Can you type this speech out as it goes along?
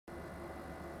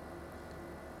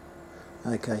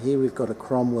Okay, here we've got a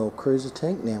Cromwell cruiser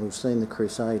tank. Now we've seen the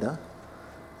Crusader,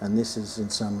 and this is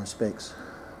in some respects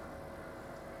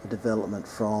a development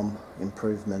from,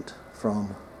 improvement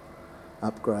from,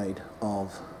 upgrade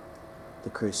of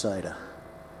the Crusader.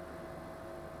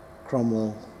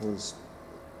 Cromwell was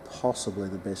possibly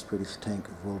the best British tank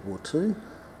of World War II.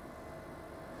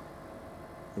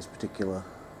 This particular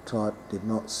type did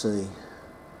not see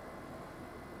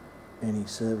any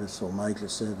service or major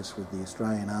service with the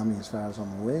Australian Army as far as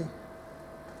I'm aware,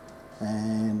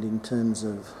 and in terms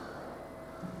of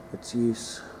its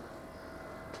use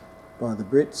by the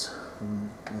Brits,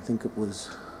 I think it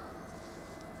was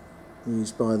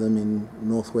used by them in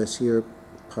northwest Europe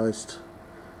post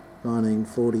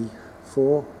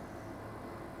 1944,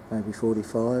 maybe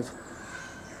 45,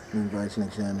 the invasion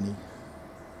of Germany.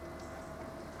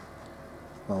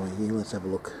 While we're here, let's have a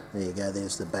look. There you go,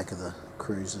 there's the back of the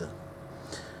cruiser,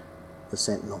 the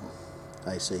Sentinel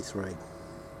AC3.